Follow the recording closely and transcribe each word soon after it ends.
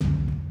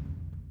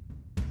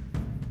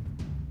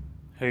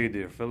Hey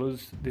there,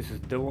 fellas. This is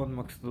Dewan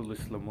Maqsadul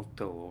Islam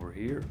Mukta over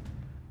here,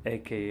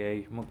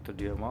 aka Mukta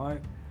DMI,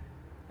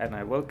 and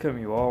I welcome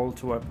you all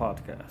to my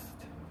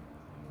podcast.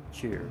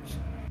 Cheers.